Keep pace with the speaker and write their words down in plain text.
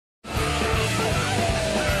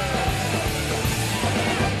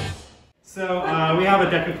So we have a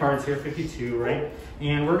deck of cards here, 52, right?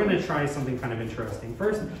 And we're gonna try something kind of interesting.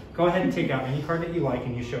 First, go ahead and take out any card that you like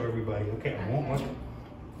and you show everybody. Okay, I won't look.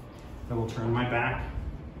 I will turn my back.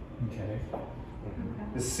 Okay.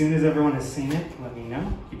 As soon as everyone has seen it, let me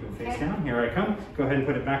know. Keep it face down. Here I come. Go ahead and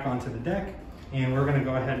put it back onto the deck. And we're gonna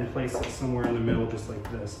go ahead and place it somewhere in the middle, just like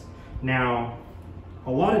this. Now,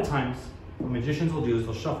 a lot of times, what magicians will do is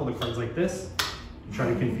they'll shuffle the cards like this and try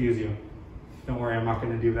to confuse you. Don't worry, I'm not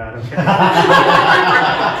going to do that, okay?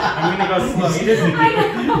 I'm going to go slow. You didn't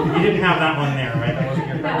have that one there, right? That wasn't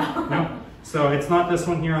your card? No. So it's not this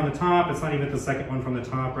one here on the top. It's not even the second one from the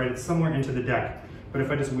top, right? It's somewhere into the deck. But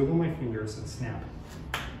if I just wiggle my fingers and snap.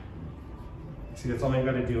 See, that's all you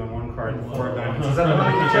got to do on one card, the 4 of diamonds. Is that the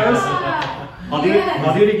one you chose? I'll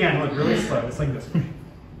do it again. Look, really slow. It's like this.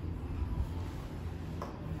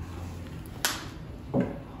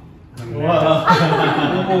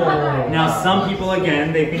 Now some people,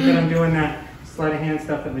 again, they think that I'm doing that sleight of hand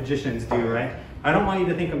stuff that magicians do, right? I don't want you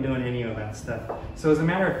to think I'm doing any of that stuff. So as a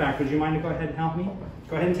matter of fact, would you mind to go ahead and help me?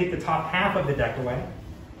 Go ahead and take the top half of the deck away.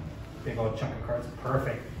 Big old chunk of cards,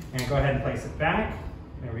 perfect. And go ahead and place it back.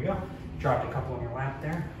 There we go. Dropped a couple in your lap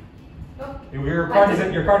there. Oh. Your card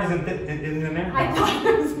isn't in there? I thought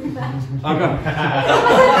it was magic. I'll go.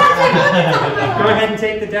 Go ahead and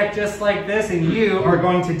take the deck just like this, and you are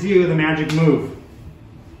going to do the magic move.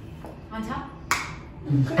 On top?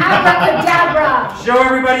 Abracadabra! Show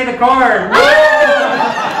everybody the card.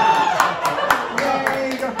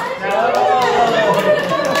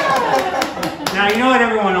 Now, you know what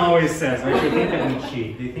everyone always says, right? They think that we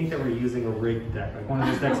cheat. They think that we're using a rigged deck. Like one of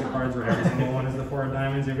those decks of cards where every single one is the 4 of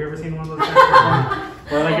diamonds. Have you ever seen one of those decks?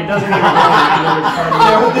 Where like it doesn't even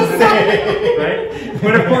matter which card right?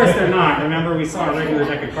 But of course they're not. Remember, we saw a regular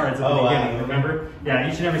deck of cards at the beginning, remember? Yeah,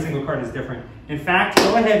 each and every single card is different. In fact,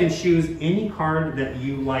 go ahead and choose any card that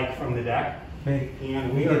you like from the deck,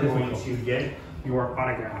 and we are going to get your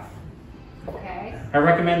autograph. Okay. I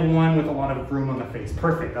recommend one with a lot of room on the face.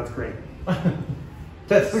 Perfect, that's great.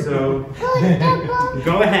 So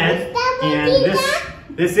go ahead, and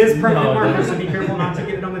this is permanent marker, so be careful not to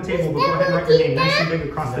get it on the table, but go ahead and write your name nice and big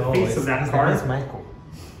across the face of that card. That's Michael.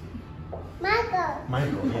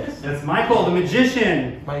 Michael, yes. That's Michael, the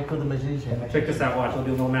magician. Michael, the magician. Check this out, watch. I'll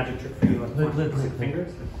do a little magic trick for you. Look.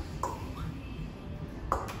 Fingers.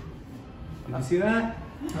 Did you see that?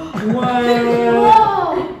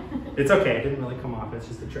 Whoa! It's okay, it didn't really come off, it's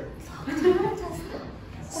just a trick.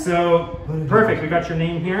 So, perfect, we got your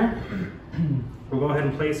name here. We'll go ahead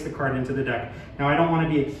and place the card into the deck. Now, I don't want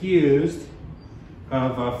to be accused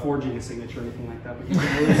of forging a signature or anything like that, but you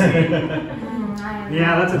can really see.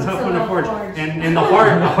 Yeah, that's a tough one to forge. And the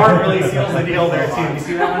heart really seals the deal there too. You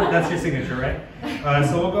see that one? That's your signature, right?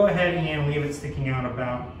 So we'll go ahead and leave it sticking out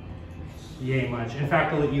about yay much. In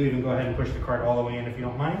fact, I'll let you even go ahead and push the card all the way in if you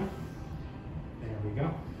don't mind. There we go.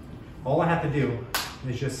 All I have to do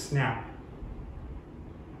is just snap.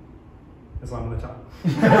 As long as the top.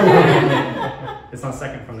 It's not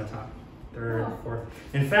second from the top. Third, fourth.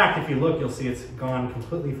 In fact, if you look, you'll see it's gone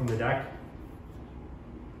completely from the deck.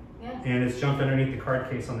 Yeah. And it's jumped underneath the card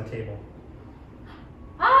case on the table.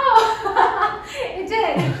 Oh! It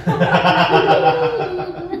did!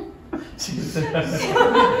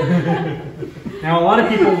 Now, a lot of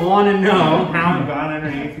people want to know how it got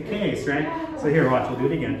underneath the case, right? So here, watch, we'll do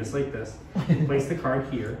it again, just like this. Place the card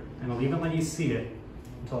here, and I'll even let you see it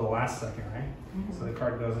until the last second, right? So the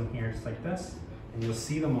card goes in here just like this, and you'll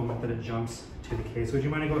see the moment that it jumps to the case. Would you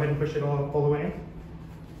mind to go ahead and push it all the way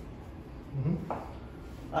in?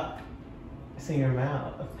 It's in your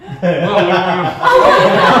mouth.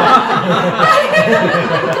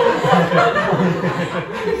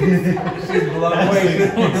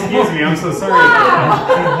 Excuse me, I'm so sorry.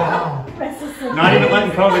 Wow. Not even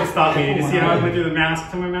letting COVID stop me. Did you see how I went through the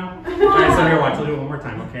mask to my mouth? Alright, so here, watch. We'll do it one more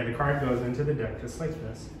time. Okay, the card goes into the deck just like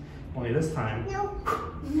this. Only this time, the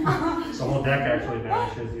whole deck actually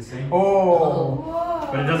vanishes, you see? Oh!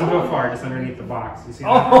 But it doesn't go far, just underneath the box. You see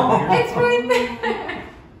that? Oh. It's right there!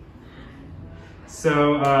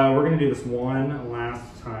 So, we're going to do this one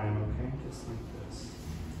last time, okay? Just like this.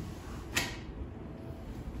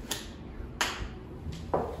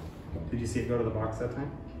 Did you see it go to the box that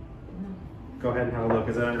time? No. Go ahead and have a look.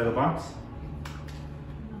 Is it under the box?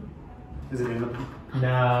 Is it in the box?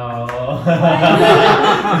 No.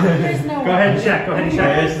 There's no. Go ahead and check. Go ahead and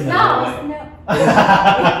check. No.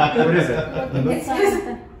 What is it?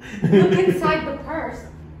 Look inside the purse.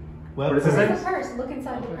 What does it say? The purse. Look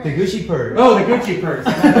inside the purse. The Gucci purse. Oh, the Gucci purse.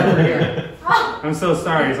 Over here. I'm so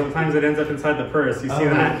sorry. Sometimes it ends up inside the purse. You see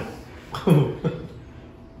that?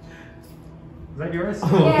 Is that yours?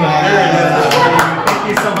 Yeah.